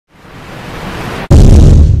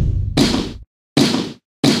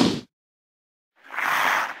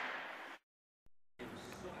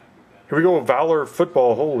Here we go, Valor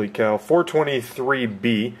football. Holy cow.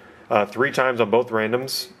 423B. 3 times on both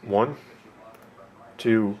randoms. 1,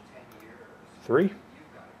 2, 3.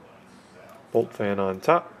 Bolt fan on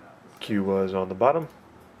top. Q was on the bottom.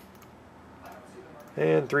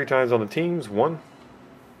 And 3 times on the teams. 1.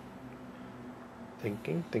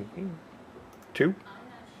 Thinking. 2.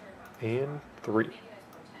 And 3.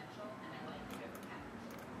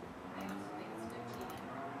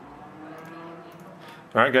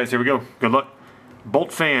 Alright guys, here we go. Good luck.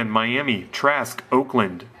 Bolt fan, Miami, Trask,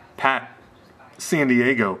 Oakland, Pat, San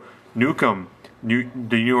Diego, Newcomb, the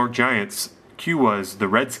New York Giants, Q was the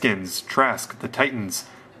Redskins, Trask, the Titans,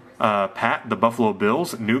 Pat, the Buffalo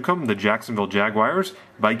Bills, Newcomb, the Jacksonville Jaguars,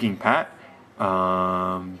 Viking Pat,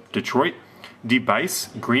 Detroit, D-Bice,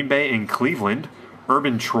 Green Bay and Cleveland,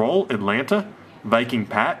 Urban Troll, Atlanta, Viking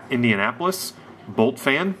Pat, Indianapolis, Bolt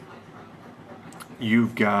fan,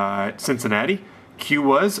 you've got Cincinnati, Q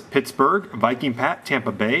was Pittsburgh, Viking Pat,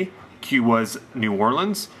 Tampa Bay, Q was New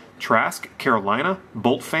Orleans, Trask, Carolina,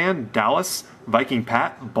 Bolt fan, Dallas, Viking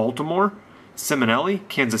Pat, Baltimore, Simonelli,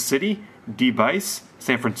 Kansas City, D-Bice,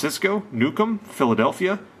 San Francisco, Newcomb,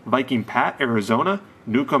 Philadelphia, Viking Pat, Arizona,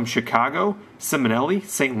 Newcomb, Chicago, Simonelli,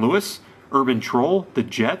 St. Louis, Urban Troll, the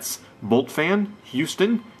Jets, Bolt fan,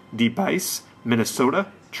 Houston, D-Bice,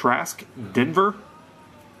 Minnesota, Trask, Denver,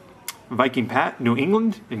 Viking Pat, New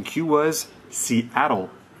England, and Q was Seattle.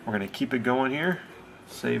 We're going to keep it going here.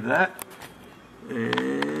 Save that.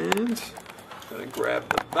 And I'm going to grab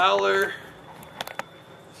the Valor.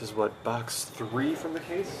 This is what, box 3 from the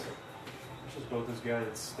case? This is both this guy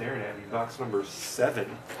that's staring at me. Box number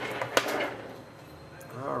 7.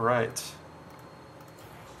 Alright.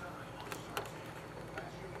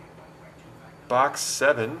 Box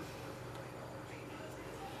 7.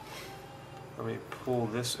 Let me pull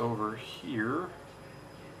this over here.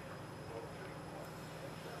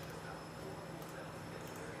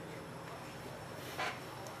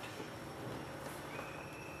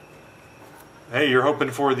 Hey, you're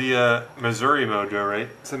hoping for the Missouri mojo, right,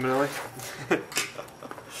 Simonelli?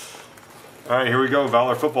 All right, here we go,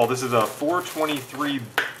 Valor football. This is a 423B.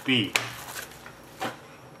 You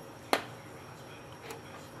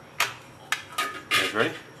guys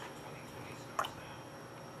ready?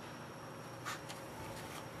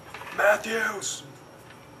 Matthews.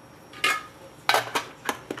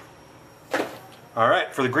 All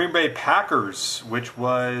right, for the Green Bay Packers, which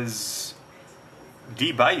was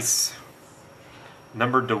D-Bice.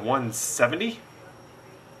 Numbered to 170,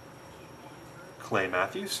 Clay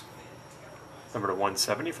Matthews. Number to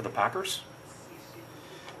 170 for the Packers.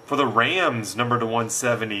 For the Rams, number to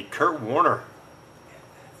 170, Kurt Warner.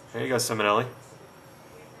 There you go, Simonelli.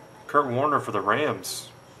 Kurt Warner for the Rams.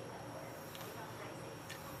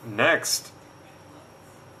 Next,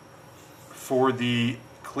 for the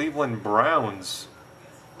Cleveland Browns,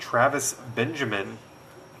 Travis Benjamin.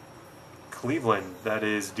 Cleveland, that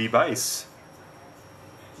is D-Bice.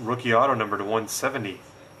 Rookie auto number to 170.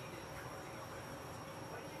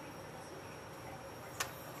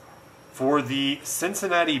 For the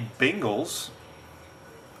Cincinnati Bengals,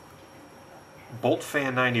 Bolt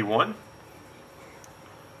fan 91.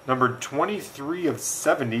 Number 23 of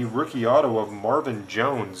 70, rookie auto of Marvin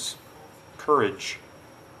Jones. Courage.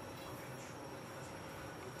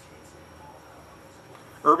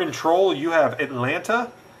 Urban Troll, you have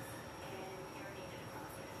Atlanta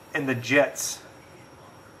and the Jets.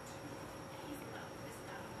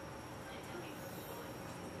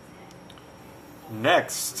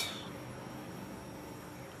 Next,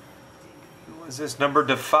 who was this? Number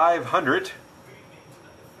to 500,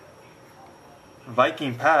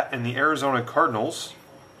 Viking Pat and the Arizona Cardinals,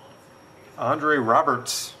 Andre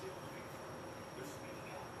Roberts.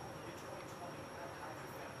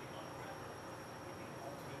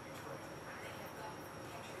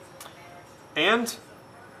 And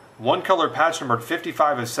one color patch numbered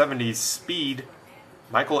 55 of 70, Speed,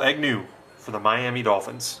 Michael Agnew for the Miami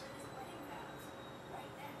Dolphins.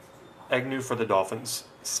 Agnew for the Dolphins,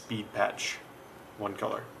 speed patch, one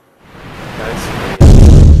color. Guys.